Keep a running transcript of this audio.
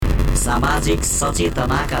सामाजिक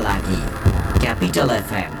सचेतनाका लागि capital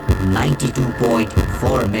FM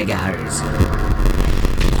 92.4 megahertz.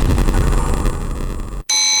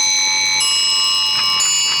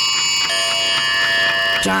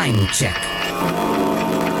 Time check.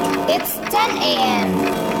 It's 10 a.m.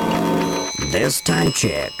 This time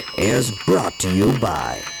check is brought to you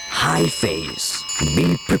by High Face. Be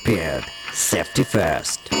prepared. Safety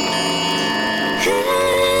first.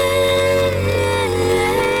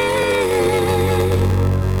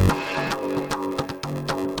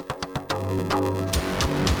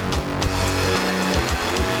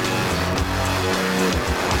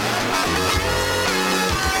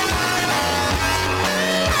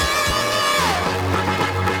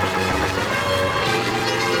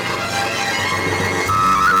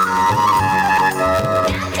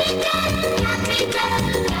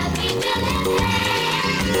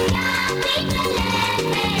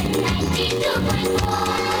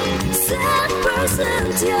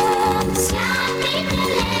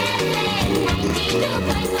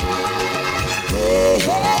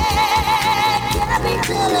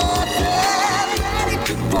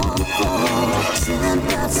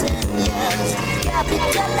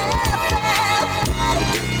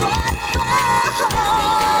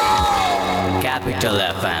 Capital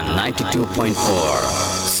FM 92.4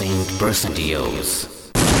 Saint Percentios.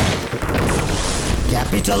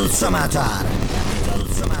 Capital समाचार।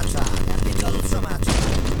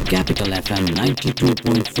 Capital FM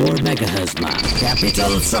 92.4 megahertz मा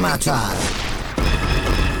Capital समाचार।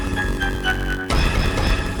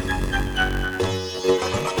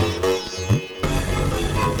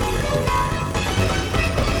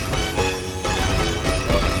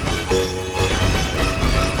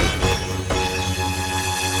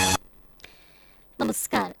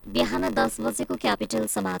 नमस्कार, बिहान 10 बजेको capital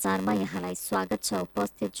समाचारमा यहाँलाई स्वागत छ।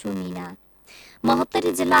 उपस्थित छु मीना।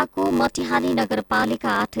 महोत्तरी जिल्लाको मटिहानी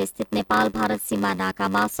नगरपालिका 8 स्थित नेपाल भारत सीमा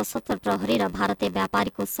नाकामा सशस्त्र प्रहरी र भारतीय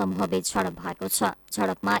व्यापारीको समूहबीच झडप भएको छ।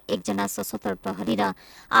 झडपमा 1 जना सशस्त्र प्रहरी र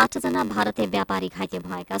 8 जना भारतीय व्यापारी घाइते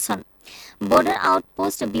भएका छन्। बोर्डर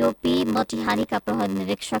आउटपोस्ट बीओपी मटिहानीका प्रहरी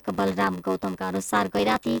निरीक्षक बलराम गौतमका अनुसार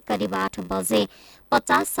गैराती करिब 8 बजे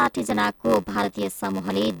 50-60 जनाको भारतीय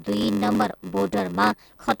समूहले 2 नम्बर बोर्डरमा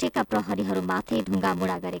खटेका प्रहरीहरूमाथि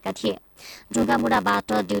ढुङ्गामुढा गरेका थिए।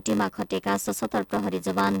 ढुङ्गामुढाबाट ड्युटीमा खटेका सशस्त्र प्रहरी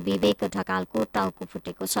जवान विवेक ढकालको टाउको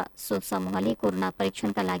फुटेको छ। सो समूहले कोरोना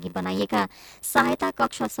परीक्षणका लागि बनाइएका सहायता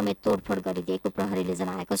कक्ष समेत तोडफोड गरिदिएको प्रहरीले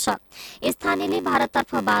जनाएको छ। स्थानीयले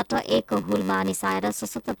भारततर्फबाट एक हुल मानिस आएर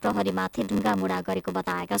सशस्त्र प्रहरीमाथि ढुङ्गामुढा गरेको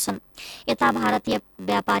बताएका छन्। यता भारतीय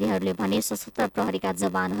व्यापारीहरूले भने सशस्त्र प्रहरीका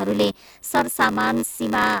जवानहरूले सरसामान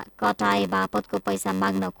सीमा कटाए बापतको पैसा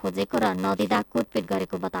माग्न खोजेको र नदिँदा कुटपिट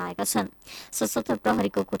गरेको बताएका छन्। सशस्त्र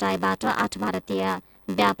प्रहरीको कुटाइबाट 8 भारतीय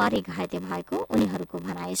व्यापारी घाइते भएको उनीहरूको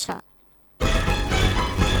भनाइ छ।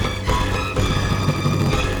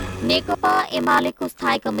 नेकपा एमालेको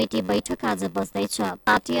स्थायी कमिटी बैठक आज बस्दैछ।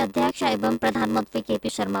 पार्टी अध्यक्ष एवं प्रधानमन्त्री केपी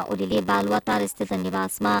शर्मा ओलीले बालुवाटार स्थित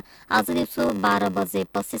निवासमा आज दिउँसो 12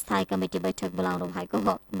 बजेपछि स्थायी कमिटी बैठक बोलाउनु भएको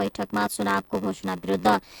हो। बैठकमा चुनावको घोषणा विरुद्ध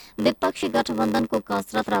विपक्षी गठबन्धनको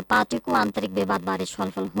कसरत र पार्टीको आन्तरिक विवादबारे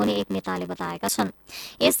छलफल हुने एक नेताले बताएका छन्।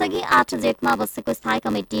 यसअघि 8 जेठमा बसेको स्थायी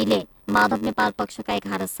कमिटीले माधव नेपाल पक्षका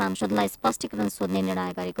 11 सांसदलाई स्पष्टीकरण सोध्ने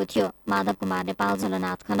निर्णय गरेको थियो। माधव कुमार नेपाल,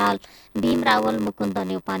 झलनाथ खनाल, भीम रावल, मुकुन्द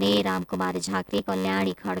न्यौपाने, रामकुमारी झाँक्री,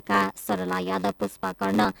 कल्याणी खड्का, सरला यादव, पुष्पा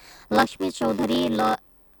कर्ण, लक्ष्मी चौधरी,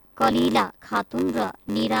 कलिला खातुन र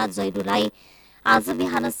निरा जैरूलाई आज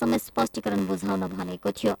बिहानसम्म स्पष्टीकरण बुझाउन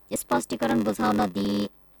भनेको थियो। स्पष्टीकरण बुझाउन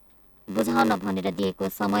भनेर दिएको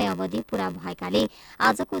समय अवधि पूरा भएकाले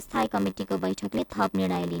आजको स्थायी कमिटीको बैठकले थप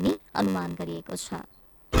निर्णय लिने अनुमान गरिएको छ।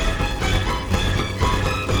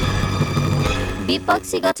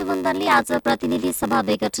 विपक्षी गठबन्धनले आज प्रतिनिधि सभा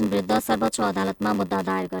विघटन विरुद्ध सर्वोच्च अदालतमा मुद्दा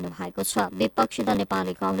दायर गर्नु भएको छ। विपक्षी दल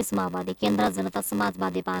नेपाली कांग्रेस, माओवादी केन्द्र, जनता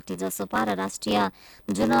समाजवादी पार्टी जसपा र राष्ट्रिय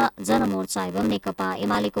जनमोर्चा एवं नेकपा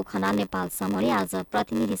एमालेको खनाल नेपाल समूहले आज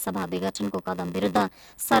प्रतिनिधि सभा विघटनको कदम विरुद्ध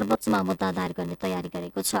सर्वोच्चमा मुद्दा दायर गर्ने तयारी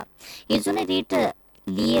गरेको छ। हिजो नै रिट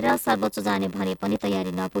लिएर सर्वोच्च जाने भने पनि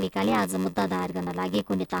तयारी नपुगेकाले आज मुद्दा दायर गर्न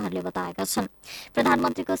लागेको नेताहरूले बताएका छन्।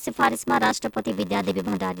 प्रधानमन्त्रीको सिफारिसमा राष्ट्रपति विद्यादेवी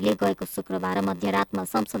भण्डारीले गएको शुक्रबार मध्यरातमा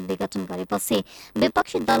संसद विघटन गरेपछि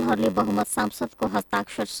विपक्षी दलहरूले बहुमत सांसदको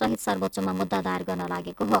हस्ताक्षर सहित सर्वोच्चमा मुद्दा दायर गर्न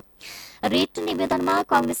लागेको हो। रिट निवेदनमा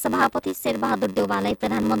कांग्रेस सभापति शेरबहादुर देउवालाई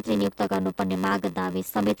प्रधानमन्त्री नियुक्त गर्नुपर्ने माग दावी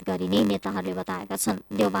समेत गरिने नेताहरूले बताएका छन्।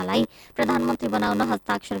 देउवालाई प्रधानमन्त्री बनाउन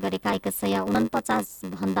हस्ताक्षर गरेका 149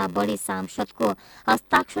 भन्दा बढी सांसदको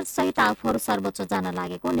हस्ताक्षर सहित आफूहरू सर्वोच्च जान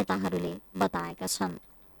लागेको नेताहरूले बताएका छन्।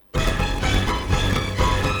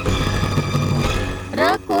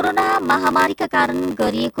 र कोरोना महामारीका कारण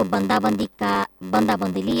गरिएको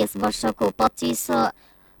बन्दाबन्दीले यस वर्षको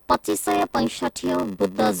 2565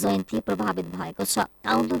 बुद्ध जयन्ती प्रभावित भएको छ।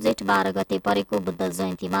 आउँदो जेठ 12 गते परेको बुद्ध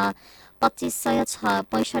जयन्तीमा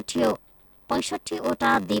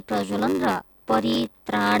 2565वटा दीप प्रज्वलन र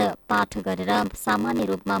परित्राण पाठ गरेर सामान्य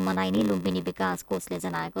रूपमा मनाइने लुम्बिनी विकास कोषले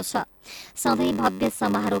जनाएको छ। सधैँ भव्य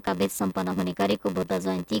समारोहका बीच सम्पन्न हुने गरेको बुद्ध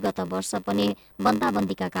जयन्ती गत वर्ष पनि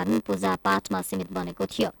बन्दाबन्दीका कारण पूजा पाठमा सीमित बनेको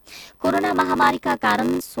थियो। कोरोना महामारीका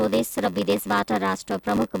कारण स्वदेश र विदेशबाट राष्ट्र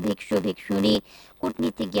प्रमुख भिक्षु भिक्षुणी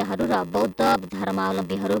कूटनीतिज्ञहरू र बौद्ध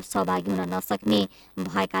धर्मावलम्बीहरू सहभागी हुन नसक्ने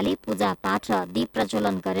भएकाले पूजा पाठ र दीप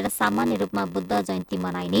प्रज्वलन गरेर सामान्य रूपमा बुद्ध जयन्ती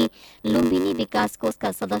मनाइने लुम्बिनी विकास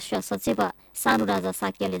कोषका सदस्य सचिव सानु राजा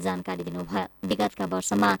साकियाले जानकारी दिनुभयो। विगतका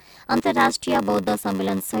वर्षमा अन्तर्राष्ट्रिय बौद्ध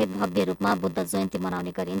सम्मेलन सहित भव्य रूपमा बुद्ध जयन्ती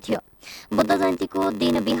मनाउने गरिन्थ्यो। बुद्ध जयन्तीको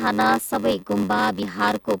दिन बिहान सबै गुम्बा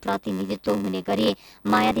विहारको प्रतिनिधित्व हुने गरी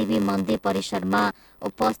मायादेवी मन्दिर परिसरमा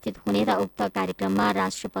उपस्थित हुने र उक्त कार्यक्रममा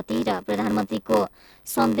राष्ट्रपति र प्रधानमन्त्रीको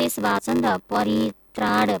सन्देश वाचन र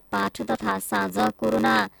परित्राण पाठ तथा साँझ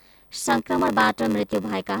कोरोना संक्रमणबाट मृत्यु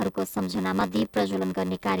भएकाहरूको सम्झनामा दीप प्रज्वलन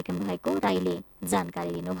गर्ने कार्यक्रम भएको राईले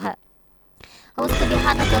जानकारी दिनुभयो। हवस्,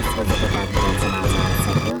 बिहान 10 बजेको समाचार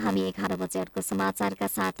सक्यो। हामी 11 बजे अर्को समाचारका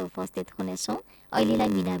साथ उपस्थित हुनेछौँ। अहिलेलाई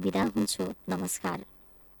मिना बिदा हुन्छु। नमस्कार।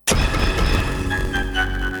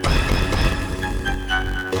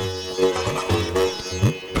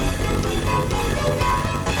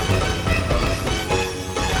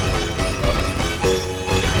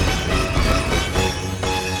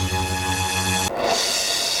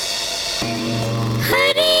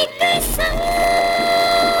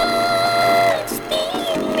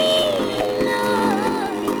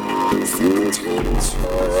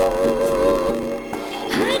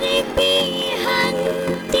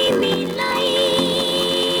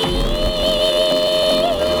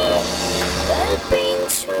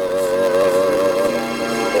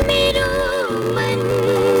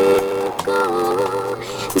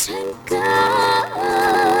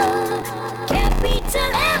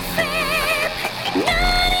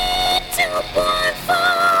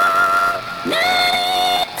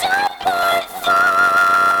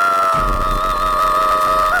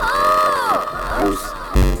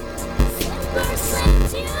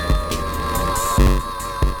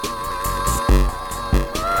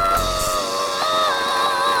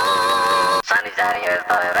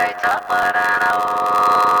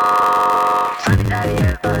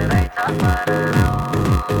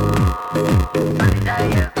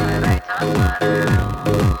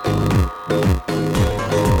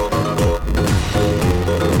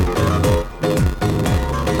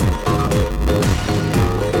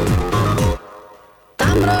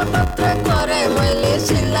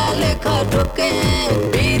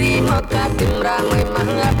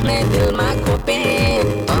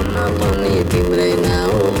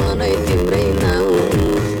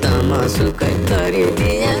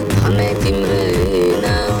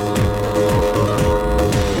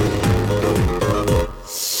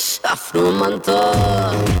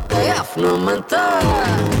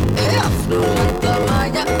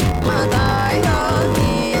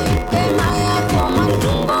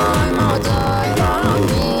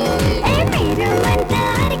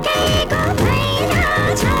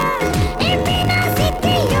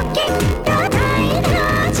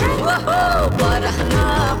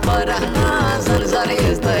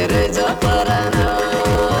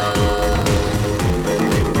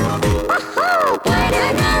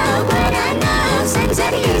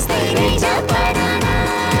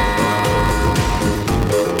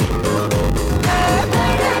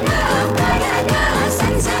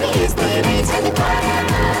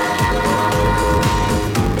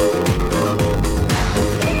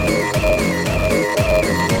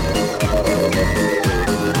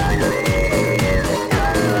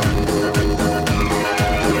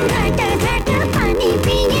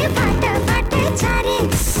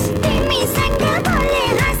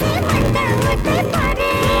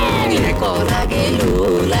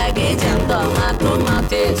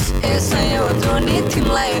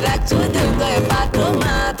 तिमीलाई राख्छु दुवै बाटो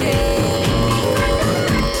माथे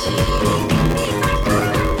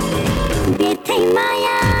बिर्थे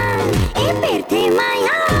माया ए बिर्थे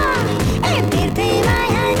माया ए बिर्थे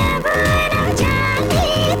माया नभएर जाने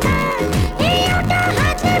त एउटा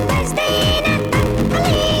हातले बस्दैन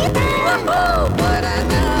तकलिफ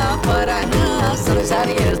पराना पराना संसार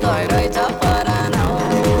यस्तो रहेछ पराना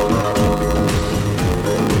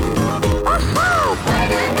ओहो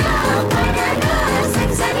पराना पराना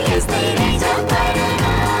संसार यस्तै रहेछ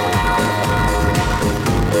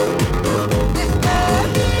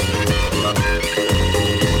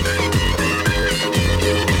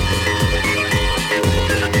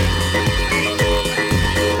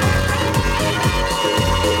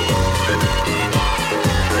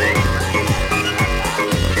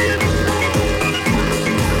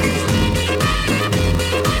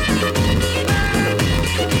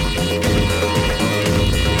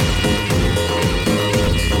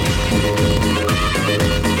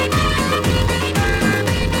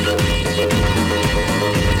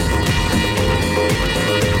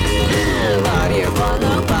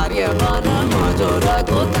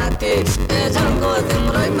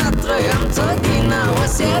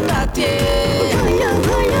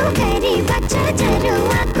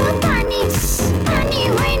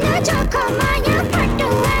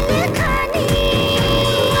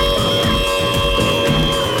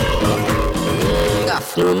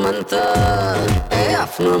मन त ए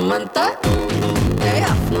आफ्नो मन त ए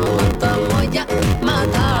आफ्नो मन त मोया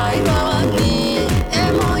माथाइ रहने ए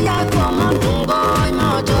मोयाको मन ढुङ्गै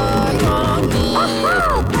मजै रहने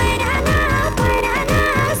पराना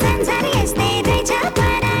संसार यस्तै रहेछ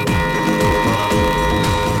पराना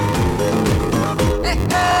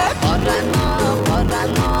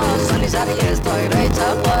पराना संसार यस्तै रहेछ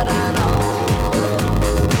पराना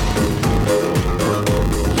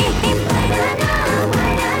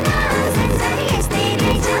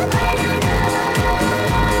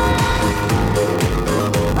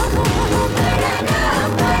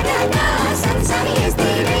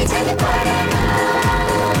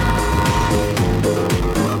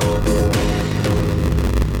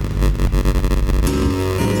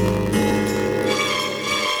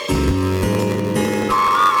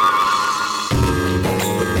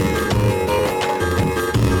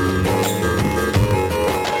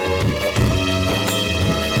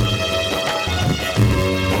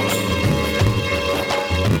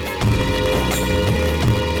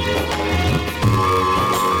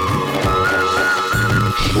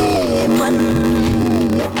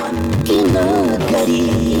किन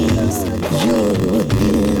गरिस् यो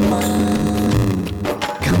दिलमा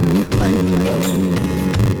कम्पन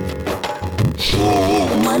हे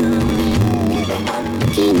मन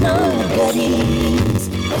किन गरिस्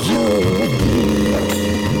यो दिल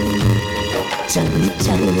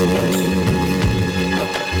चञ्चल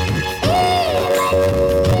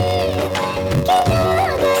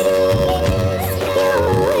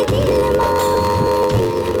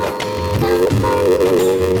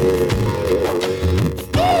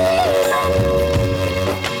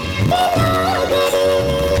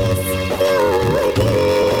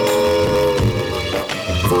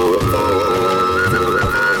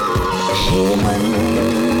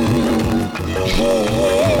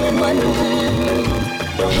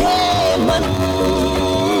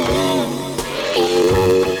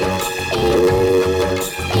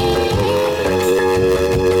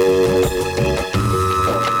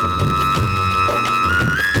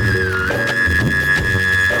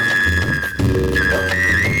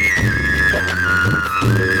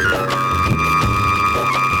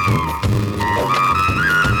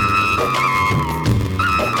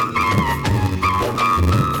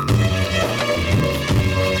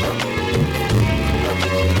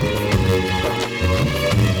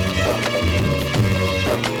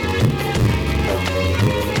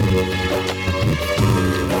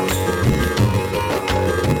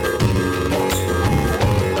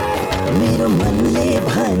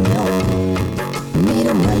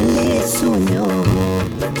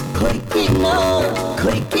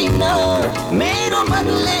मेरो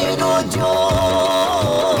मनले रोज्यो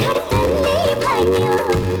धडकनले भन्यो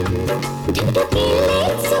ढुकढुकीले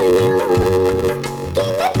सुन्यो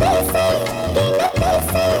किन त्यसै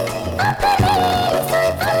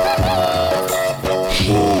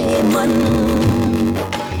हे मन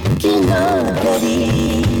किन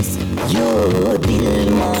गरिस् यो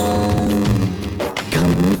दिलमा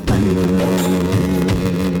कम्पन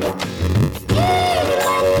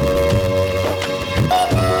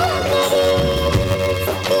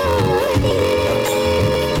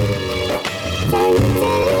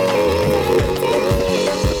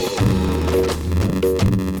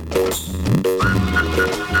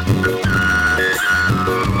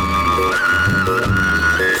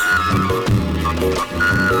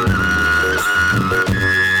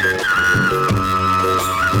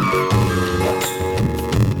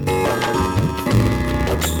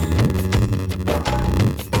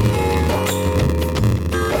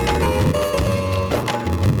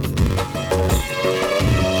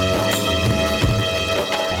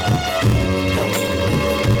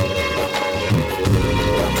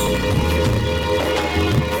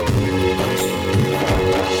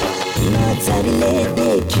नजरले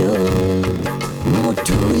देख्यो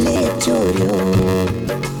मुटुले चोर्यो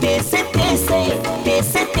त्यसै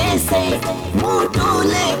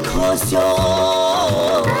मुटुले खोस्यो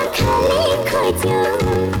आँखाले खोज्यो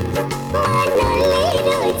मनले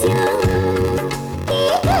रोज्यो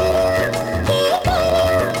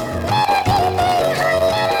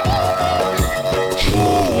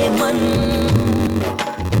हे मन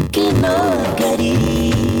किन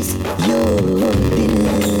गरिस् यो दिल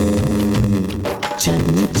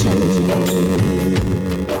चञ्चल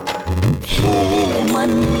हे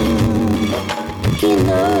मन किन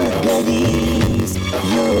गरिस्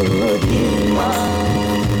यो दिलमा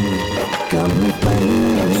कम्पन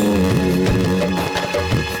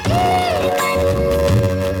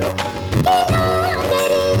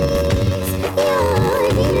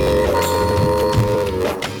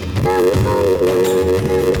Come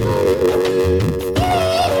on.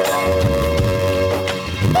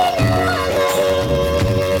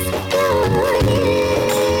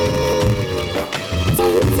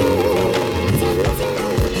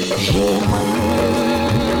 हे मन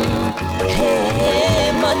हे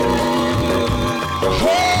मन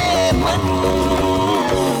हे मन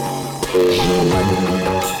हे मन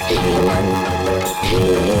हे मन हे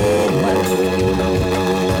मन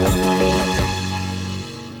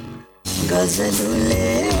गजलले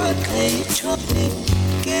आँखै छोपे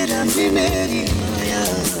के राम्री मेरी माया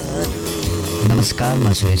नमस्कार, म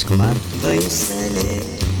सुरेश कुमार। वैसले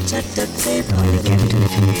चटक्कै तपाईँले क्यापिटल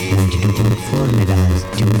एफएम 92.4 मेगाहर्ज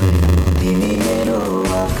ट्युन गरिरहनु तिमी मेरो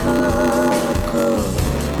आँखाको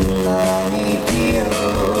नानी थियो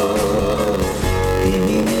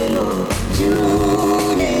तिमी मेरो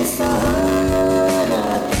जिउने सहारा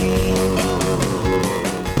थियो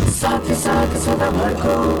साथ साथ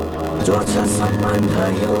सदाभरको जो छ सम्बन्ध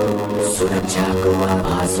यो सुरक्षाको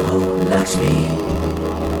आभास हो लक्ष्मी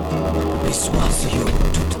विश्वास यो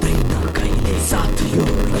टुट्दैन कहिले साथ यो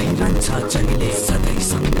रहिरहन्छ जहिले सधैँ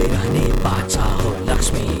सँगै रहने बाचा हो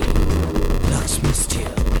लक्ष्मी लक्ष्मी स्टिल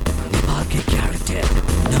नेपालकै क्यारेक्टर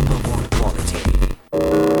नम्बर 1 क्वालिटी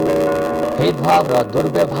भेदभाव र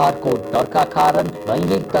दुर्व्यवहारको डरका कारण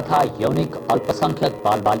लैङ्गिक तथा यौनिक अल्पसंख्यक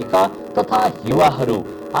बालबालिका तथा युवाहरू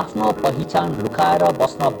आफ्नो पहिचान लुकाएर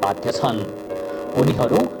बस्न बाध्य छन्।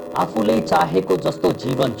 उनीहरू आफूले चाहेको जस्तो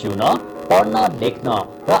जीवन जिउन, पढ्न, लेख्न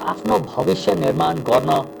र आफ्नो भविष्य निर्माण गर्न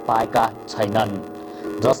पाएका छैनन्,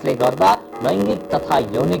 जसले गर्दा लैङ्गिक तथा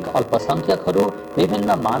यौनिक अल्पसंख्यकहरू विभिन्न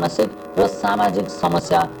मानसिक र सामाजिक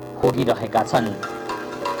समस्या भोगिरहेका छन्।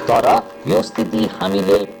 तर यो स्थिति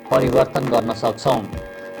हामीले परिवर्तन गर्न सक्छौं।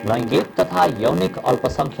 लैङ्गिक तथा यौनिक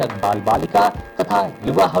अल्पसंख्यक बालबालिका तथा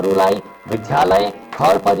युवाहरूलाई विद्यालय,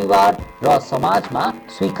 घर परिवार र समाजमा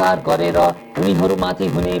स्वीकार गरेर उनीहरूमाथि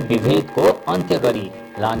हुने विभेदको अन्त्य गरी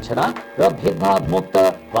लान्छना र भेदभाव मुक्त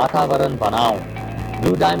वातावरण बनाऊ।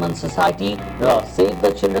 ब्लू डायमन्ड सोसाइटी र सेभ द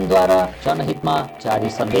चिल्ड्रेनद्वारा जनहितमा जारी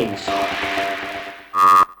सन्देश।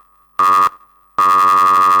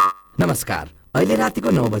 नमस्कार, अहिले रातिको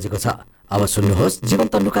 9 बजेको छ। अब सुन्नुहोस् जीवन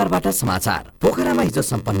तन्डुकारबाट समाचार। पोखरामा हिजो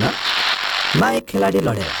सम्पन्न एक खेलाडी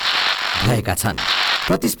लडेर भएका छन्।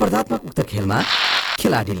 प्रतिस्पर्धात्मक उक्त खेलमा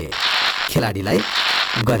खेलाडीलाई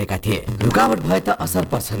गरेका थिए। रुकावट भए त असर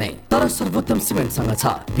पर्छ नै, तर सर्वोत्तम सिमेन्टसँग छ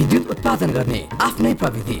विद्युत उत्पादन गर्ने आफ्नै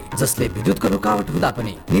प्रविधि, जसले विद्युतको रुकावट हुँदा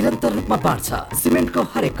पनि निरन्तर रूपमा बाँड्छ। सिमेन्टको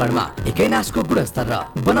हरेक कणमा एकै नासको गुणस्तर र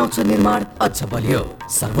बनाउँछ निर्माण अझ बलियो।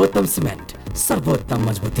 सर्वोत्तम सिमेन्ट, सर्वोत्तम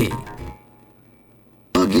मजबुती।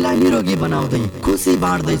 रोगीलाई निरोगी बनाउँदै खुसी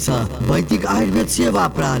बाँड्दैछ वैदिक आयुर्वेद सेवा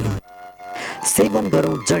प्रणाली। सेवन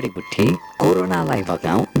गरौँ जडीबुटी, कोरोनालाई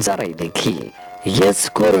भगाऊ जराइदेखि। यस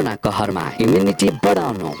कोरोना कहरमा इम्युनिटी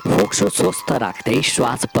बढाउनु, फोक्सो स्वस्थ राख्दै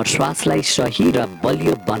श्वास प्रश्वासलाई सही र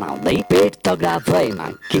बलियो बनाउँदै पेट तगडा भएमा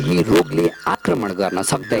केही रोगले आक्रमण गर्न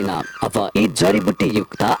सक्दैन। अब यी जडीबुटी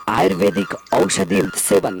युक्त आयुर्वेदिक औषधि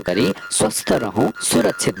सेवन गरी स्वस्थ रहौं,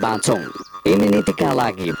 सुरक्षित बाँचौं। इम्युनिटीका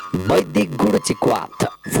लागि वैदिक गुड चिक्वात,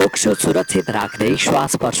 फोक्सो सुरक्षित राख्दै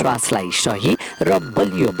श्वास प्रश्वासलाई सही र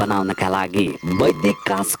बलियो बनाउनका लागि वैदिक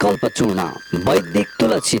कासकल्प चूर्ण, वैदिक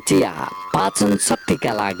तुलसी चिया, पाचन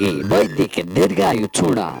शक्तिका लागि वैदिक दीर्घायु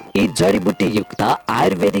चूर्ण। यी जडीबुटी युक्त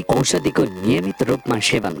आयुर्वेदिक औषधिको नियमित रूपमा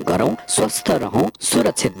सेवन गरौं, स्वस्थ रहौं,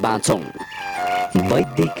 सुरक्षित बाँचौं।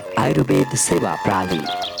 वैदिक आयुर्वेद सेवा प्रणाली,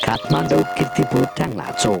 काठमाडौँ, कीर्तिपुर, ट्याङ्ला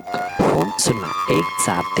चोक। Phone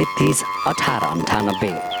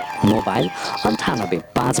 0173301898, mobile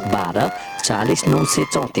 985124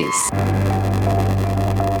 40934।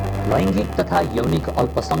 लैङ्गिक तथा यौनिक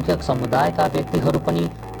अल्पसंख्यक समुदायका व्यक्तिहरू पनि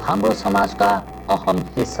हाम्रो समाजका अहम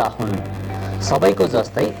हिस्सा हुन्। सबैको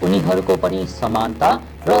जस्तै उनीहरूको पनि समानता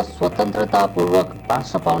र स्वतन्त्रतापूर्वक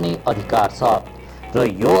बाँच्न पाउने अधिकार छ र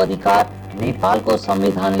यो अधिकार नेपालको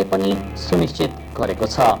संविधानले पनि सुनिश्चित गरेको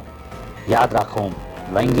छ। याद राखौं,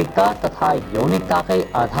 लैङ्गिकता तथा यौनिकताकै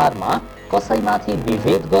आधारमा कसैमाथि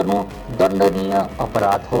विभेद गर्नु दण्डनीय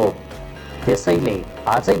अपराध हो। त्यसैले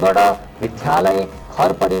आजैबाट विद्यालय,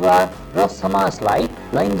 घर परिवार र समाजलाई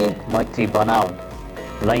लैङ्गिक मैत्री बनाऊ।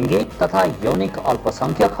 लैङ्गिक तथा यौनिक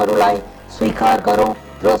अल्पसंख्यकहरूलाई स्वीकार गरौँ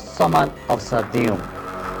र समान अवसर दियौँ।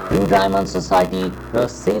 ब्लू डायमन्ड सोसाइटी र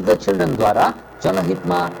सेभ द चिल्ड्रेनद्वारा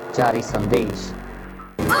जनहितमा जारी सन्देश।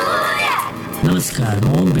 नमस्कार, म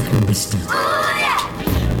Vikram Bista.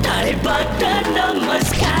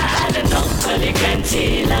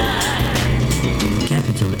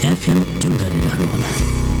 Capital FM tune गरिरहनुहोला।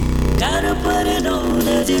 गाह्रो परेन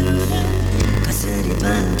कसरी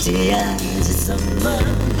बाँचे आजसम्म,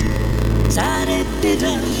 चारैतिर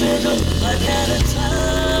मेरो भर छ।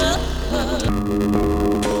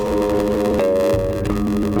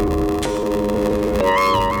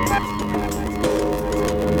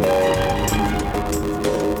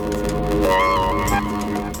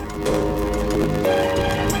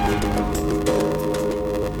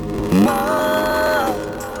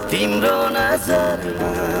 तिम्रो नजरमा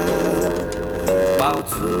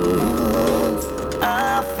पाउँछु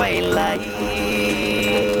आफैलाई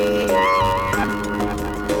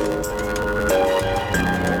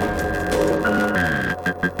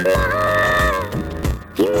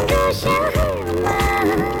तिम्रो शहरमा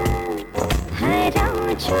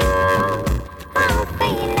हराउँछु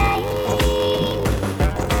आफैलाई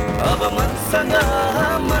अब मनसँग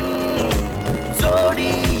मन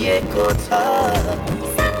जोडिएको छ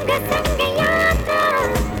सँगसँगै यात्रा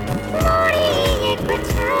मोडिएको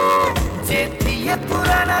छ जे थिए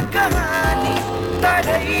पुराना कहानी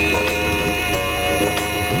टाढै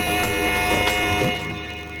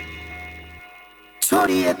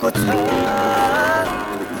छोडिएको छ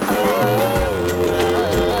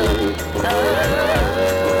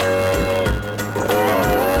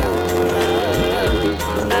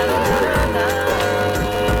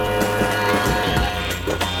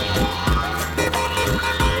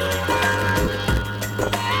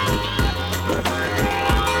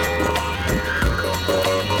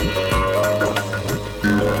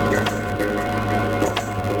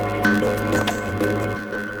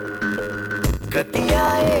कति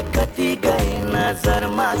आए कति गए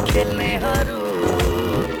नजरमा खेल्नेहरू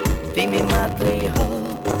तिमी मात्रै हो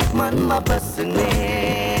मनमा बस्ने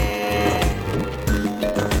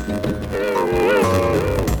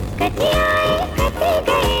कति आए कति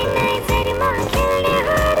गए नजरमा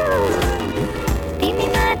खेल्नेहरू तिमी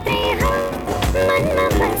मात्रै हो मनमा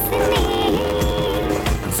बस्ने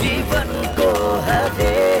जीवनको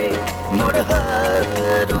हरेक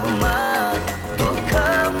मोडहरूमा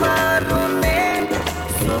दुःखमा रुने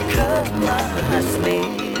सुखमा हाँस्ने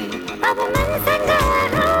अब मनसँग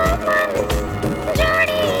मन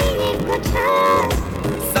जोडिएको छ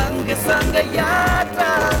सँगसँग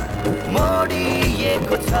यात्रा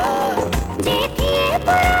मोडिएको छ जे थिए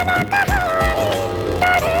पुराना कहानी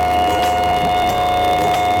टाढै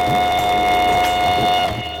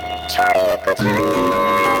छोडिएको छ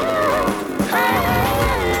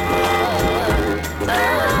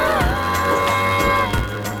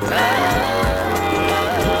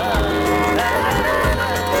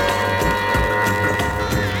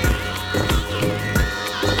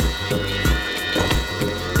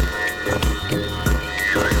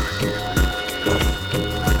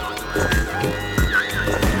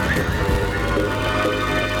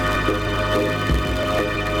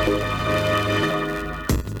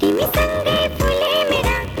तिमीसँगै फुले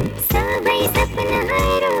मेरा सबै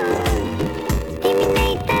सपनाहरू तिमी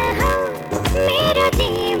नै त हौ मेरो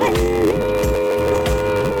जीवन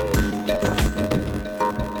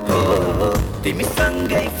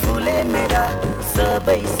तिमीसँगै फुले मेरा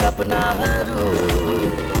सबै सपनाहरू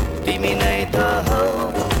तिमी नै त हौ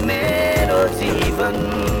मेरो जीवन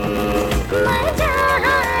म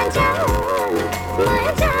जहाँ जाऊँ म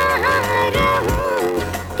जहाँ रहूँ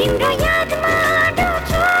तिम्रो यादमा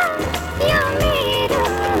डुब्छ यो मेरो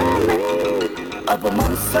मन अब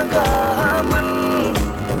मनसँग मन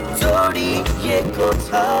जोडिएको छ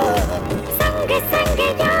सँगसँगै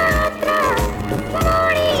यात्रा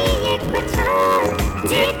मोडिएको छ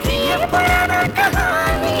जे थिए पुराना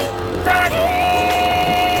कहानी टाढै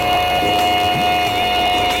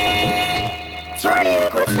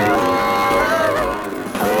छोडिएको छ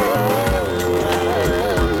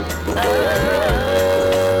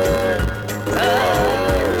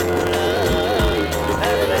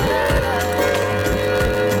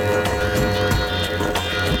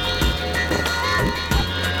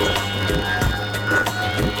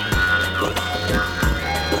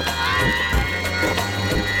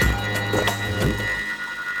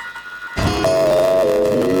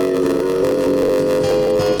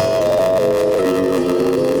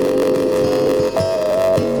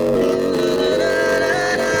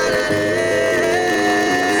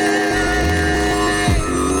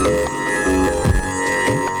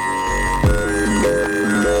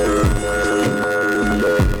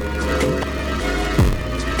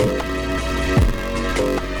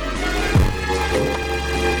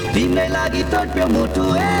तिम्रै लागि धड्क्यो मुटु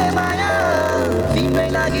ए माया तिम्रै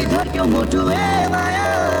लागि धड्क्यो मुटु ए माया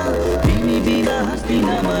तिमी बिना हाँस्दिन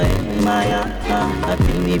म ए माया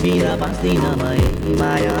तिमी बिना बाँच्दिन म ए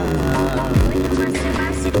माया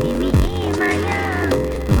सास तिमी ए माया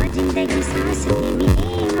म जिन्दगी सास तिमी ए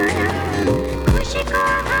माया खुसीको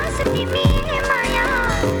आभास तिमी ए माया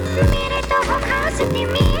मेरो त हो खास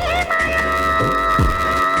तिमी ए माया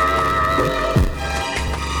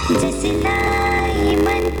जसलाई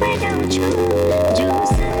मन पराउँछु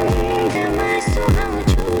जोसँगमा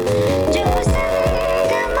सुहाउँछु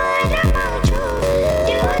जोसँगमा रमाउँछु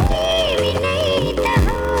त्यो तिमी नै त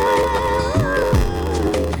हो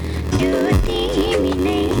त्यो तिमी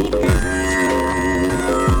नै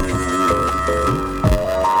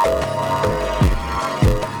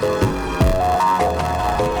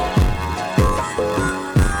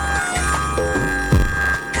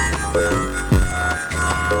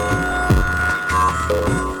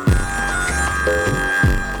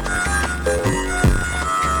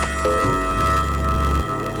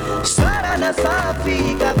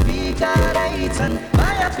साथीका फिका रहेछन्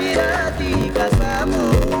माया पिरातीका सामु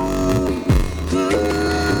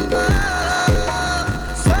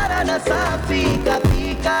सरन साथीका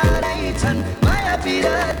फिका रहेछन् माया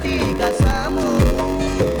पिरातीका सामु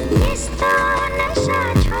यस्तो नशा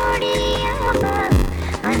छोडी अब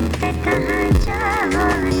अन्त कहाँ जानु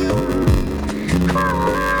हो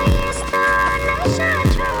यस्तो नशा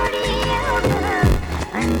छोडी अब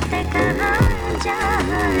अन्त कहाँ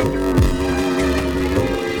जानु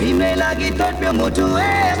तिम्रै लागि धड्क्यो मुटु ए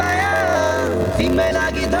माया तिम्रै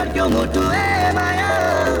लागि धड्क्यो मुटु ए माया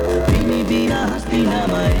तिमी बिना हाँस्दिन ए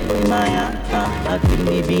माया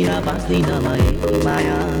तिमी बिना बाँच्दिन ए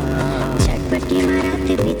माया चटपटीमा रात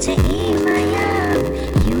बिच ए माया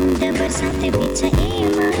हिउँद बर्सात बिच ए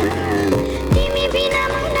माया तिमी बिना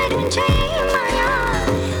मन रुन्छ ए माया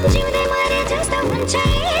जिउँदै मरे जस्तो हुन्छ ए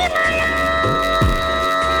माया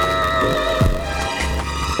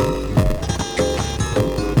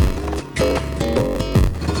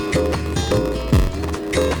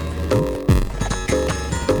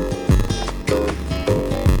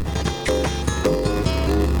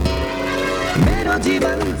मेरो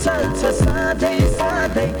जीवन चल्छ सधैँ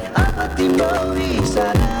सधैँ अब तिम्रो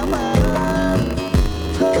इसारामा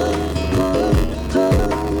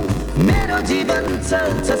मेरो जीवन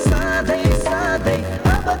चल्छ सधैँ सधैँ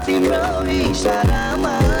अब तिम्रो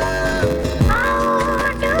इसारामा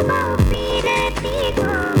डुबाउ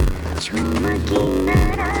पिरतीको छुम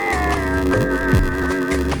किनारामा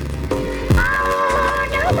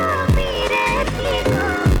डुबाउ पिरतीको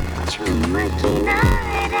छुम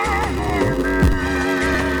किनारामा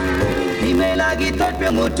तिम्रै लागि धड्क्यो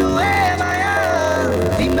मुटु ए माया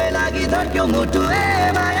तिम्रै लागि धड्क्यो मुटु ए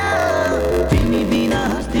माया तिमी बिना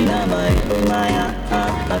हाँस्दिन ए माया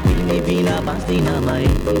तिमी बिना बाँच्दिन ए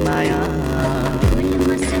माया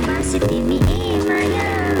फुलमस बास तिमी ए माया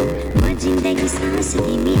म जिन्दगी सास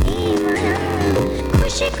तिमी ए माया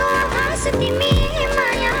खुसीको हाँस तिमी ए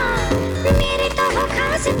माया मेरो त हो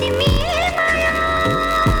खास तिमी ए माया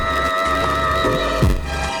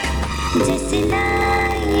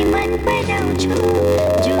जसलाई मन पराउँछु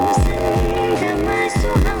जोसँग म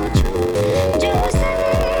सुहाउँछु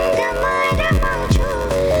जोसँग म रमाउँछु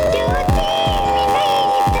त्यो तिमी नै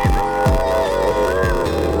त हो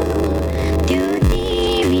त्यो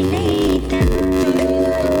तिमी नै त हो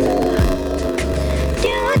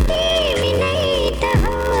त्यो तिमी नै त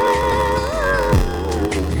हो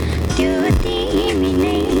त्यो तिमी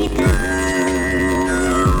नै त हो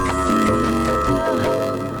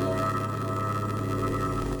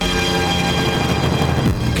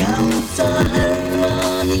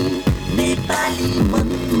नेपाली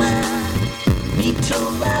मनमा मिठो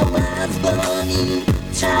आवाज बनी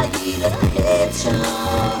छाइरहेछ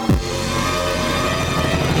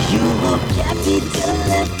यो हो क्यापिटल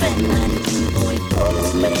एफएम 90.4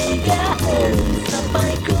 मेगाहर्ज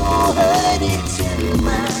तपाईँको हरेक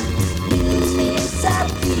क्षणमा मिल्ने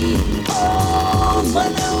साथी हो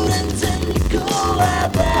मनोरञ्जनको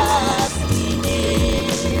आवाज दिने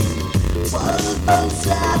पल पल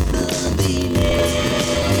साथ दिने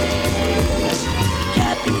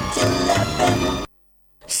क्यापिटल एफएम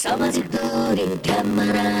सामाजिक दूरी ध्यानमा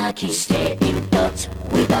राखी stay in touch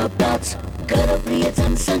without touch गर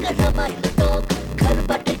प्रियजनसँग रमाइलो टक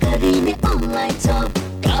घरबाट गरिने अनलाइन जब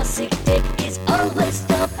classic tech is always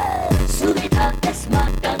top सुविधा यसमा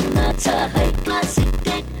टन्न छ है क्लासिक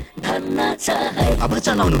टेक धन्न छ है अब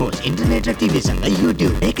चलाउनुहोस् इन्टरनेट र टिभीसँग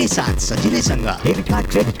युट्युब एकैसाथ सजिलैसँग debit card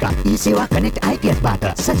credit card e Sewa connect आइपिएसबाट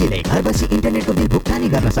सजिलै घर बसी इन्टरनेटको बिल भुक्तानी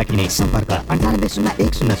गर्न सकिने सम्पर्क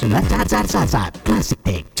 9801004477 क्लासिक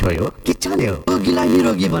टेक छोयो कि चल्यो रोगीलाई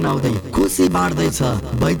निरोगी बनाउँदै खुसी बाँड्दैछ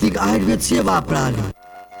वैदिक आयुर्वेद सेवा प्रणाली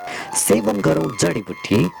सेवन गरौँ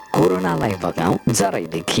जडीबुटी कोरोनालाई भगाउँ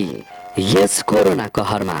जराइदेखि यस कोरोना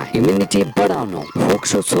कहरमा इम्युनिटी बढाउनु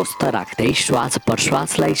फोक्सो स्वस्थ राख्दै श्वास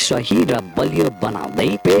प्रश्वासलाई सही र बलियो बनाउँदै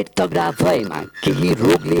पेट तगडा भएमा केही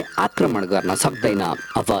रोगले आक्रमण गर्न सक्दैन।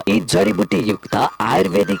 अब यी जडीबुटी युक्त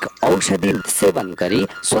आयुर्वेदिक औषधि सेवन गरी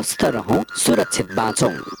स्वस्थ रहौं, सुरक्षित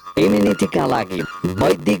बाँचौं। इम्युनिटीका लागि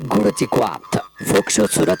वैदिक गुडचिक्वाथ फोक्सो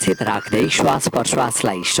सुरक्षित राख्दै श्वास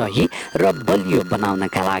प्रश्वासलाई सही र बलियो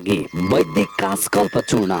बनाउनका लागि वैदिक कासकल्प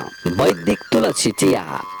चूर्ण, वैदिक तुलसी चिया,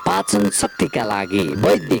 पाचन शक्तिका लागि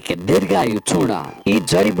वैदिक दीर्घायु चूर्ण। यी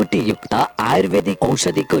जडीबुटी युक्त आयुर्वेदिक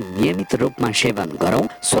औषधिको नियमित रूपमा सेवन गरौं,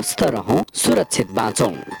 स्वस्थ रहौं, सुरक्षित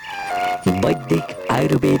बाँचौं। वैदिक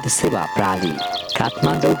आयुर्वेद सेवा प्रणाली,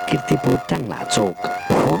 काठमाडौँ, कीर्तिपुर, टाङ्ला चोक।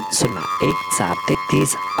 Phone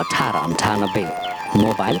 0143331898,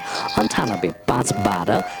 mobile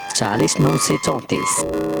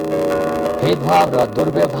 9851240934। भेदभाव र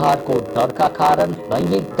दुर्व्यवहारको डरका कारण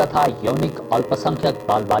लैङ्गिक तथा यौनिक अल्पसंख्यक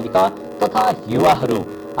बालबालिका तथा युवाहरू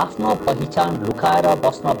आफ्नो पहिचान लुकाएर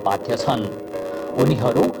बस्न बाध्य छन्।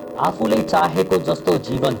 उनीहरू आफूले चाहेको जस्तो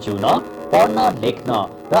जीवन जिउन, पढ्न, लेख्न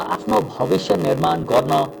र आफ्नो भविष्य निर्माण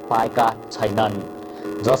गर्न पाएका छैनन्,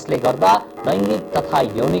 जसले गर्दा लैङ्गिक तथा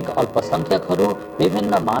यौनिक अल्पसंख्यकहरू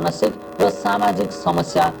विभिन्न मानसिक र सामाजिक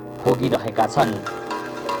समस्या भोगिरहेका छन्।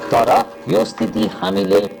 तर यो स्थिति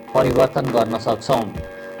हामीले परिवर्तन गर्न सक्छौँ।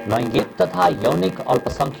 लैङ्गिक तथा यौनिक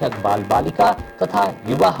अल्पसंख्यक बालबालिका तथा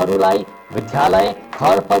युवाहरूलाई विद्यालय,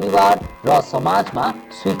 घर परिवार र समाजमा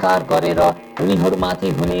स्वीकार गरेर उनीहरूमाथि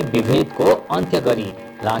हुने विभेदको अन्त्य गरी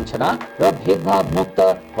लान्छना र भेदभाव मुक्त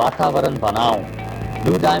वातावरण बनाऊ।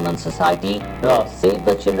 ब्लू डायमन्ड सोसाइटी र सेभ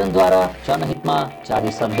द चिल्ड्रेनद्वारा जनहितमा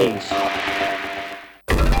जारी सन्देश।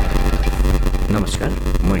 नमस्कार,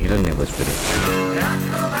 म हिरण्य भोजपुरी।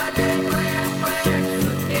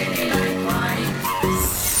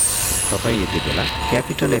 तपाईँ यति बेला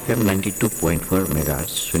क्यापिटल एफएम 92.4 मेगाहर्ज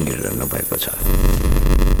सुनिरहनु भएको छ।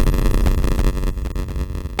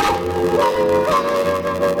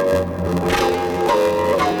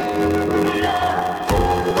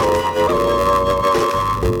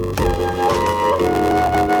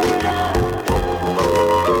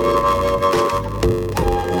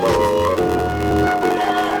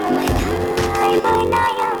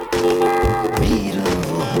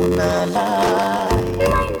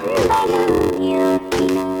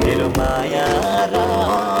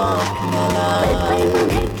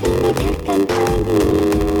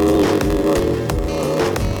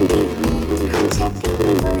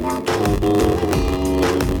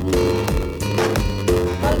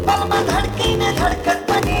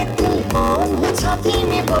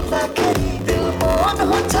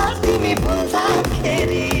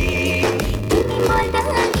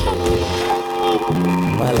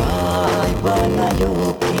 मलाई बनायो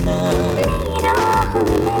किन,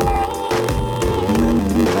 मन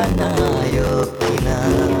बनायो किन,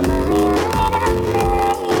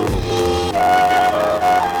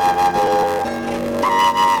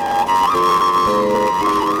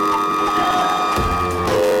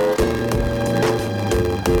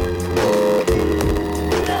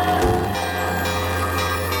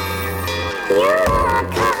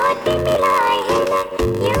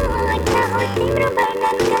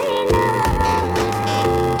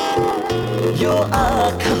 यो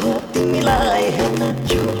आँखा हो तिमीलाई हेर्न,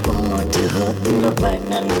 यो ओठ हो तिम्रो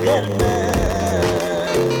वर्णन गर्न,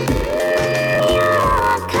 यो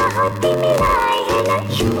आँखा हो तिमीलाई हेर्न,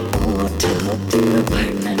 यो ओठ हो तिम्रो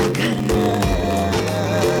वर्णन गर्न,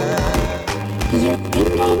 यो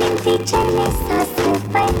तिम्रै निम्ति चल्ने सास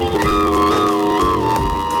पनि,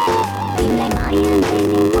 तिमीलाई माया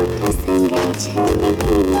गर्ने मुटुसँगै छ नि,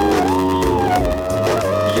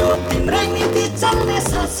 यो तिम्रै निम्ति चल्ने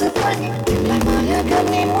सास पनि, तिमीलाई माया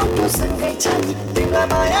गर्ने मुटुसँगै छ नि, तिमीलाई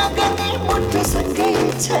माया गर्ने मुटुसँगै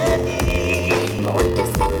छ नि,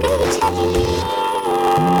 मुटुसँगै छ नि।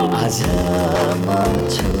 आज म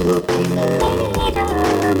छु किन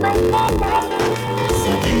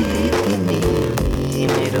सधैँ तिमी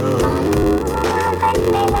मेरो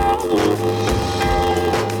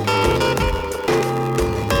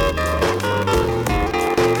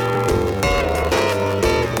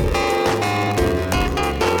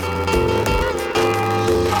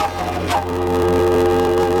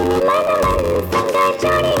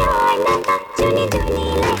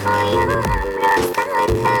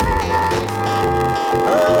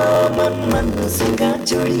मनसँग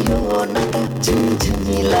जोडियो नाता,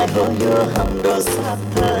 झुनझुनीलाई हो यो हाम्रो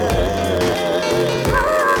साथ,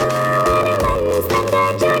 मनसँग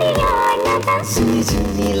जोडियो नाता,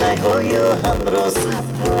 झुनझुनीलाई हो यो हाम्रो साथ,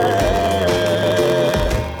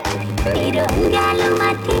 मेरो गालोमा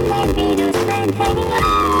तिमीलाई मेरो सधैँ, यो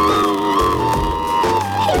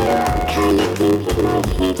आँखाले तिमीलाई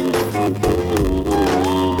हेरौँ सधैँ,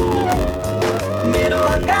 मेरो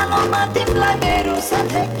गालोमा तिमीलाई मेरो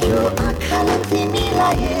सधैँ, यो आँखाले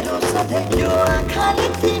तिमीलाई हेरौँ सधैँ, यो आँखाले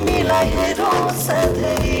तिमीलाई हेरौँ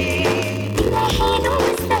सधैँ, तिमीलाई हेरौँ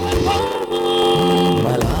सधैँ।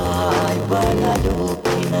 मलाई बनायो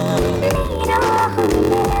किन,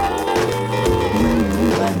 मन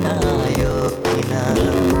बनायो किन,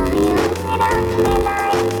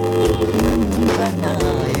 मन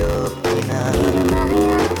बनायो किन,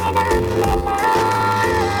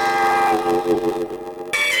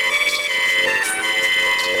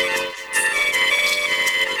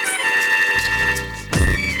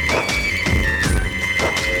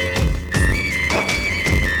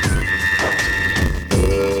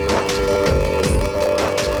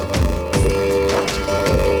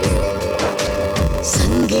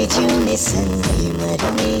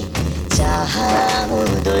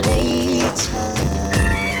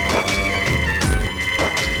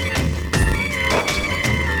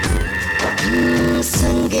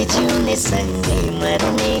 जिउने सँगै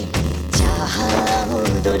मर्ने चाह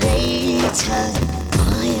हुँदो रहेछ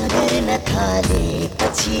माया गर्न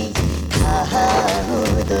थालेपछि थाहा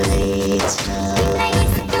हुँदो रहेछ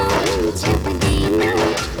यस्तो हुन्छ हुँदैन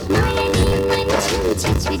मायाले मन छुन्छ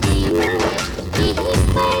छुँदैन केही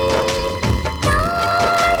पल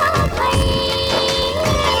टाढा भए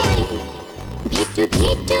भेटो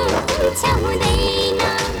भेटो हुन्छ हुँदैन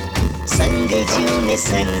सँगै जिउने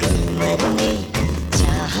सँगै मर्ने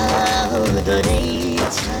चाह हुँदो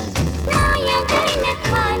रहेछ माया गर्न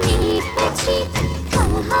थालेपछि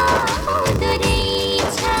थाहा हुँदो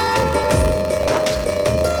रहेछ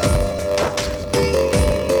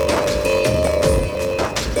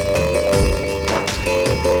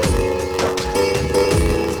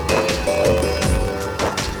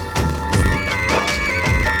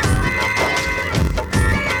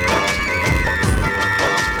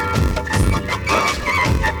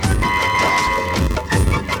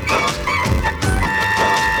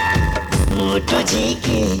मुटु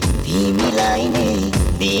झिके तिमीलाई नै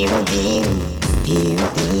दिउँ दिउँ दिउँ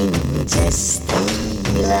दिउँ जस्तै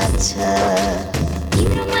लाग्छ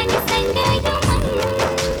तिम्रो मनसँग यो मन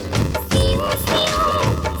सिउ सिउ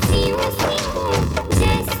सिउ सिउ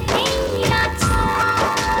जस्तै लाग्छ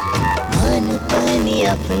मन पनि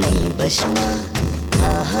आफ्नै बसमा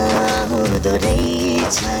आहा हुँदो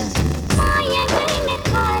रहेछ माया गर्न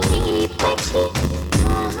थालेपछि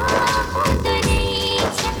थाहा हुँदो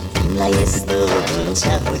रहेछ तिमीलाई यस्तो हुन्छ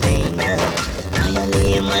हुँदैन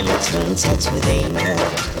मायाले मन छुन्छ छुँदैन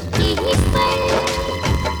केही पल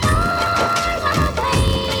टाढा भए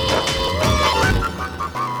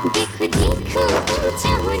देखु देखु हुन्छ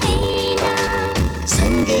हुँदैन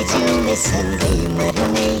सँगै जिउने सँगै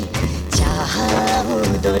मर्ने चाह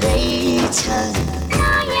हुँदो रहेछ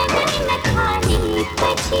माया गर्न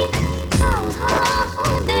थालेपछि थाहा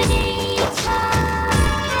हुँदो रहेछ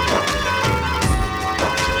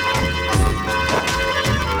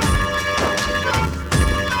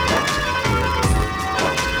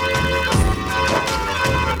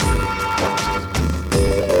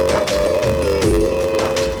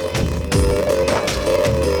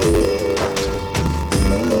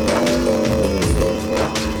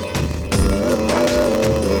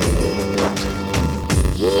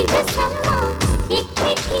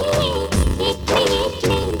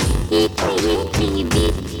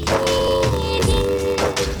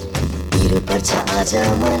मेरो पर्छ आज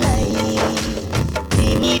मलाई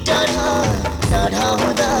तिमी टाढा टाढा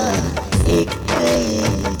हुँदा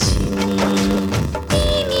एकैछिन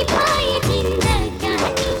तिमी भए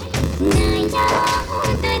जिन्दगानी नयाँ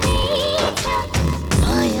हुँदो रहेछ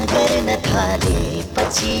माया गर्न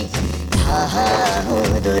थालेपछि थाहा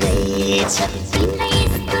हुँदो रहेछ तिमीलाई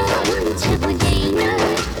यस्तो हुन्छ हुँदैन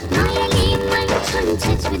मायाले मन छुन्छ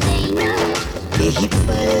छुँदैन केही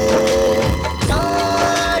पल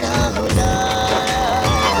टाढा हुँदा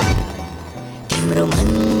तिम्रो मन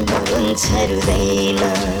रुन्छ रुँदैन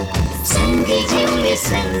सँगै जिउने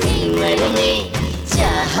सँगै मर्ने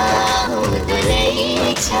चाह हुँदो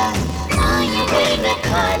रहेछ माया गर्न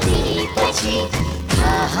थालेपछि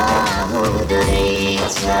थाहा हुँदो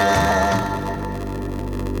रहेछ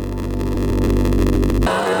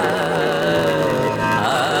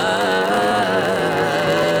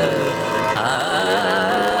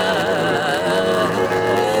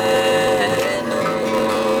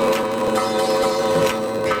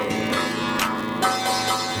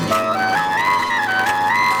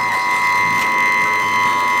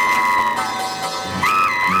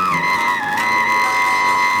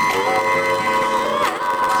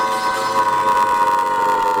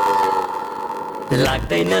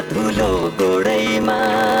लाग्दैन धुलो गोडैमा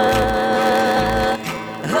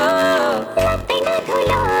हो लाग्दैन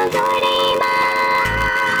धुलो गोडैमा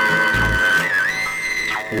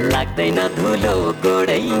लाग्दैन धुलो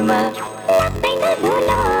गोडैमा लाग्दैन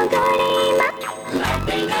धुलो गोडैमा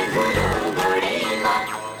लाग्दैन धुलो गोडैमा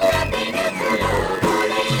लाग्दैन धुलो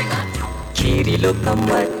गोडैमा खिरिलो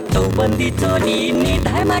कम्मर चौबन्दी चोली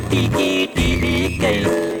निधारमा टिकी टिलिकै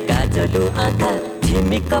गाजलो आँखा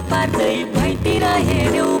झिमिक्क पार्दै भैतिर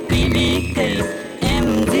हेऱ्यौ पिलिकै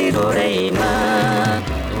एमजी रोडैमा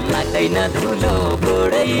लाग्दैन धुलो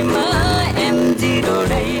गोडैमा एमजी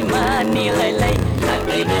रोडैमा निलैलाई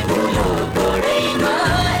लाग्दैन धुलो गोडैमा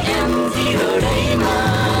एमजी रोडैमा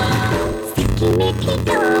सिक्किमे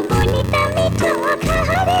ठिटो बोली त मिठो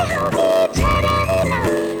खहरे हौगे झराएला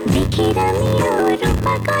देखेर मेरो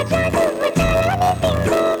रूपको जादु चलाउने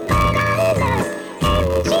तिम्रो कराएला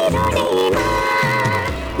एमजी रोडैमा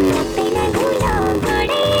लाग्दैन धुलो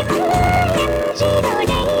गोडैमा एमजी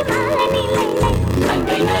रोडैमा निलैलाई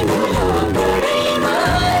लाग्दैन धुलो गोडैमा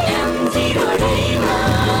एमजी रोडैमा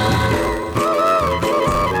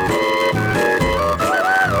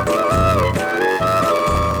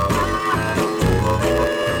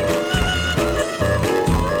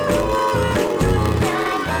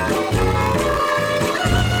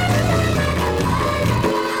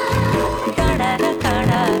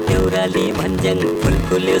भन्ज्याङ फुल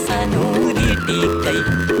फुल्यो सानो रेटिकै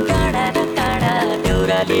टाढा र टाढा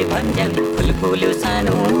देउराले भन्ज्याङ फुल फुल्यो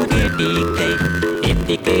सानो रेटिकै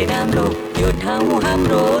यत्तिकै राम्रो यो ठाउँ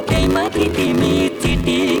हाम्रो त्यही माथि तिमी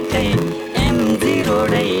चिटिकै एमजी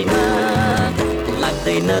रोडैमा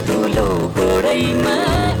लाग्दैन धुलो गोडैमा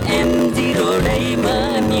एमजी रोडैमा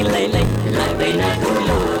निलैलाई लाग्दैन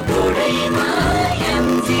धुलो गोडैमा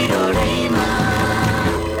एमजी रोडैमा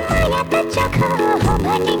माया त चोखो हो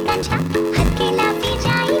भने कान्छ हत्केला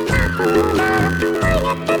फिजाइ थापुमा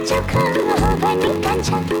माया त चोखो हो भने कान्छ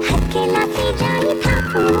हत्केला फिजाइ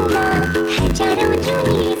थापुमा हजारौं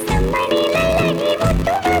जुनी सम्मरीलाई लागि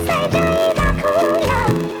मुटुमा सजाइ राखौँला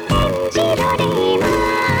एमजी रोडैमा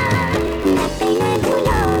लाग्दैन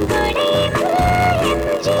धुलो गोडैमा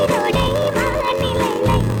एमजी रोडैमा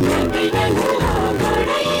निलैलाई लाग्दैन धुलो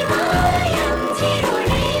गोडैमा एमजी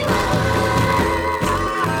रोडैमा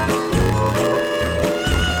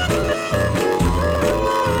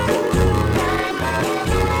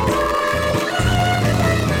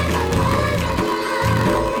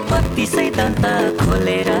बत्तीसै दन्त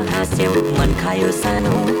खोलेर हाँस्यौ मन खायो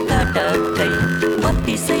सानो कटक्कै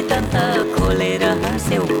बत्तीसै दन्त खोलेर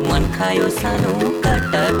हाँस्यौ मन खायो सानो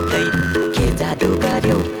कटक्कै के जादु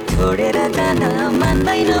गर्यौ छोडेर जान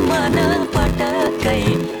मान्दैन मन पटक्कै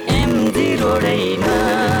एमजी रोडैमा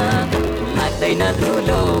लाग्दैन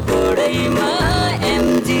धुलो गोडैमा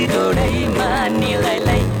एमजी रोडैमा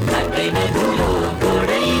निलैलाई लाग्दैन धुलो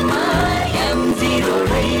गोडैमा एमजी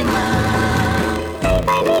रोडैमा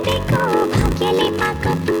देखो भाग्यले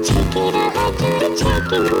पाको छेकेर हजुर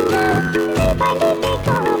छेकिन्न नेपाली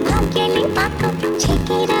देखो भाग्यले पाको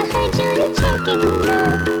छेकेर हजुर छेकिन्न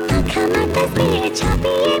आँखामा तस्बिर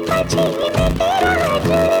छापिएपछि मेटेर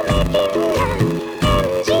हजुर मेटिन्न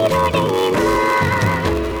एमजी रोडैमा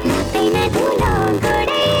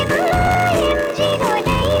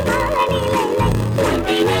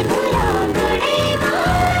लाग्दैन धुलो गोडैमा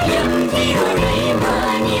एमजी रोडैमा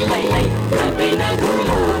निलैलाई लाग्दैन धुलो गोडैमा एमजी रोडैमा निलैलाई लाग्दैन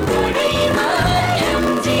धुलो गोडैमा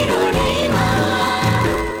एमजी रोडैमा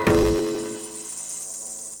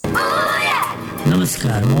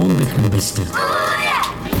नमस्कार म विक्रम विष्ट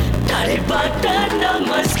टाढेबाट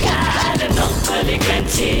नमस्कार नक्कले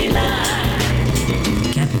कान्छेलाई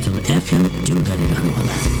क्यापिटल एफएम ट्युन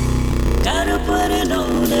गरिरहनुहोला टाढो परलो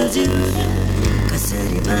नजिक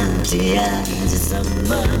कसरी बाँचे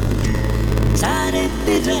आजसम्म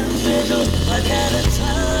चारैतिर मेरो अँध्यारो छ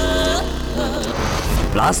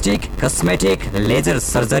प्लास्टिक कस्मेटिक लेजर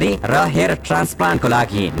सर्जरी र हेयर ट्रान्सप्लान्टको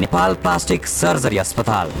लागि नेपाल प्लास्टिक सर्जरी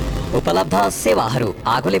अस्पताल उपलब्ध सेवाहरू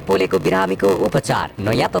आगोले पोलेको बिरामीको उपचार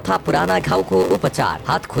नयाँ तथा पुराना घाउको उपचार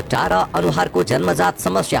हात खुट्टा र अनुहारको जन्मजात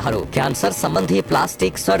समस्याहरू क्यान्सर सम्बन्धी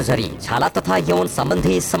प्लास्टिक सर्जरी छाला तथा यौन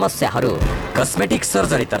सम्बन्धी समस्याहरू कस्मेटिक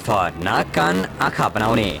सर्जरी तर्फ नाक कान आँखा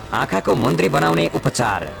बनाउने आँखाको मुन्द्री बनाउने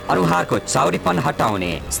उपचार अनुहारको चाउरीपन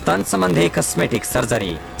हटाउने स्तन सम्बन्धी कस्मेटिक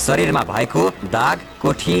सर्जरी शरीरमा भएको दाग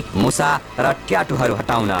कोठी मुसा र ट्याटुहरू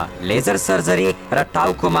हटाउन लेजर सर्जरी र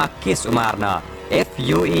टाउकोमा केश उमार्न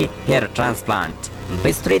FUE हेयर ट्रान्सप्लान्ट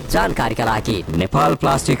विस्तृत जानकारीका लागि नेपाल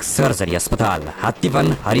प्लास्टिक सर्जरी अस्पताल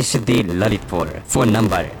हात्तीवन हरिसिद्धि ललितपुर फोन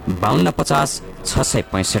नम्बर 5250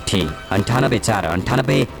 665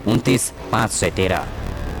 98 29 513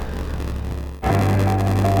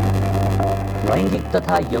 लैङ्गिक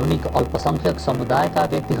तथा यौनिक अल्पसंख्यक समुदायका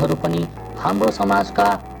व्यक्तिहरू पनि हाम्रो समाजका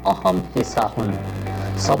अहम हिस्सा हुन्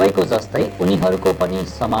सबैको जस्तै उनीहरूको पनि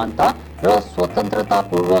समानता र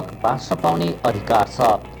स्वतन्त्रतापूर्वक बाँच्न पाउने अधिकार छ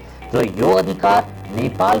र यो अधिकार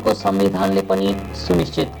नेपालको संविधानले पनि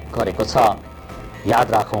सुनिश्चित गरेको छ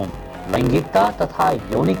याद राखौं लैङ्गिकता तथा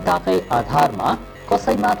यौनिकताकै आधारमा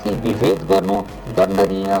कसैमाथि विभेद गर्नु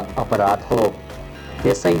दण्डनीय अपराध हो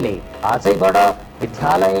त्यसैले आजैबाट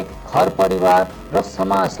विद्यालय घर परिवार र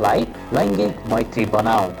समाजलाई लैङ्गिक मैत्री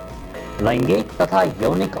बनाऊ लैङ्गिक तथा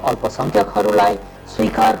यौनिक अल्पसंख्यकहरूलाई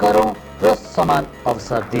स्वीकार गरौँ र समान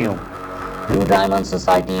अवसर दियौँ ब्लू डायमन्ड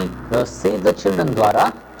सोसाइटी र सेभ द चिल्ड्रेनद्वारा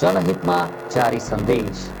जनहितमा जारी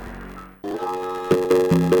सन्देश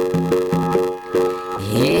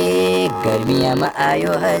हे गर्मियामा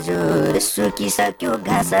आयो हजुर सुकिसक्यो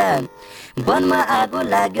घाँस वनमा आगो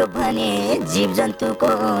लाग्यो भने जीव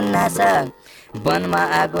जन्तुको नाश वनमा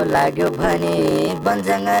आगो लाग्यो भने वन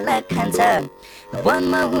जङ्गल खान्छ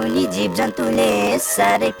वनमा हुने जीव जन्तुले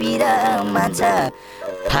साह्रै पीडा मान्छ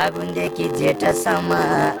फागुनदेखि जेठसम्म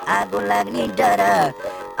आगो लाग्ने डर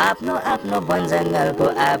आफ्नो आफ्नो वन जङ्गलको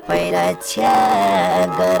आफै रक्षा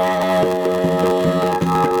गर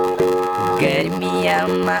गर्मी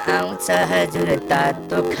गर्मियामा आउँछ हजुर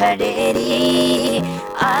तातो खडेरी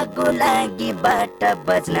आगो लागिबाट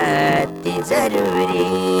बच्न अति जरुरी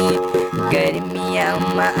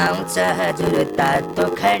गर्मियामा आउँछ हजुर तातो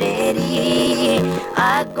खडेरी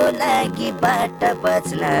आगो लागिबाट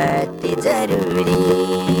बच्न अति जरुरी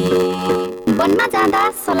वनमा जाँदा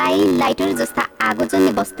सलाई लाइटर जस्ता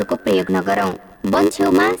आगोजन्य वस्तुको प्रयोग नगरौं वन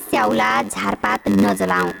छेउमा स्याउला झारपात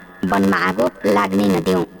नजलाऊ वनमा आगो लाग्नै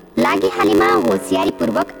नदेऊ लागिहालेमा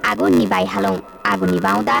होसियारीपूर्वक आगो निभाइहालौं आगो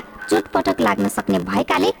निभाउँदा चोटपटक लाग्न सक्ने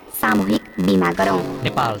भएकाले सामूहिक बीमा गरौं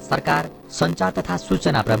नेपाल सरकार सञ्चार तथा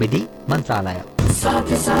सूचना प्रविधि मन्त्रालय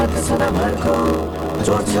साथ साथ सदाभरको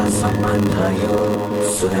जोड्छ सम्बन्ध यो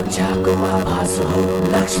सुरक्षाको आभास हो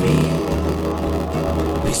लक्ष्मी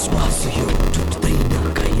विश्वास यो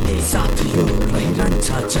टुट्दैन कहिले साथ यो रहिरहन्छ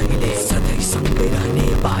जहिले सधैँ सँगै रहने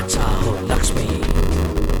बाचा हो लक्ष्मी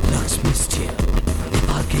लक्ष्मी स्टिल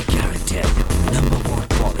नेपालकै guaranteed number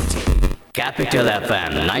 1 quality Capital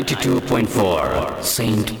FM 92.4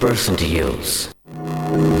 Saint Percent Use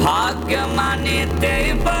भाग्य माने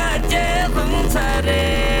त्यही बजे हुन्छ रे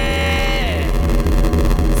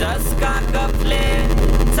जसका कपले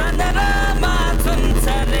चन्द्रमा छुन्छ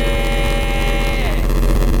रे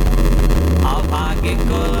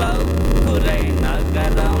अभागेको लौ कुरै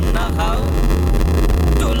नगरौ नहौ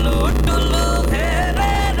टुलु टुलु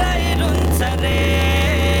हेरेरै रुन्छ रे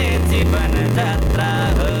जीवन जात्रा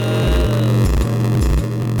हो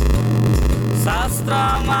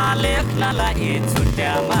शास्त्रमा लेख्नलाई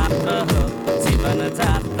छुट्या मात्र हो जीवन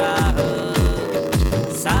जात्रा हो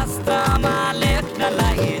शास्त्रमा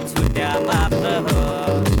लेख्नलाई छुट्या मात्र हो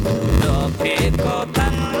लोभेको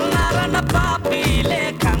धन नारायण पापीले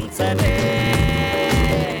खान्छ रे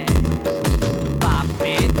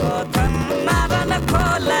पापीको धन नारायण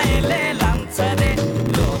खोलाइले लान्छ रे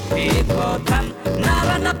लोभेको धन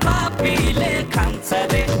नारायण पापीले खान्छ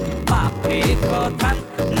रे पापीको धन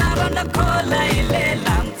नारायण खोलाइले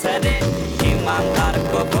लान्छ रे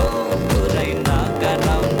इमानदारको भो पुरै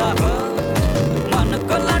नगरौ न हो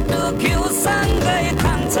मनको लड्डु घिउसँगै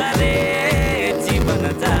खान्छ रे जीवन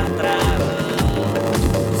जात्रा हो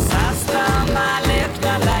शास्त्रमा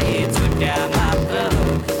लेख्नलाई छुट्या मात्र हो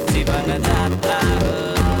जीवन जात्रा हो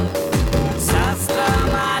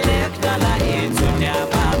शास्त्रमा लेख्नलाई छुट्या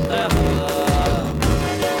मात्र हो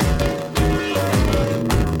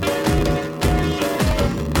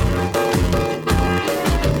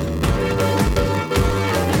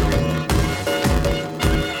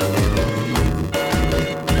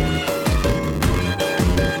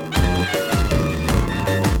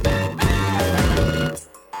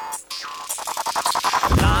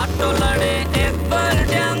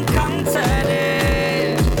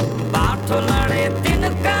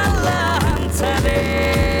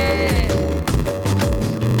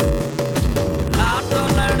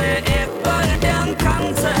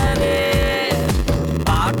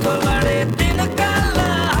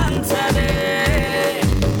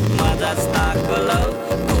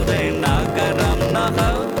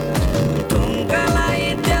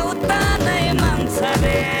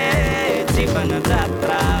जीवन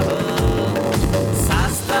जात्रा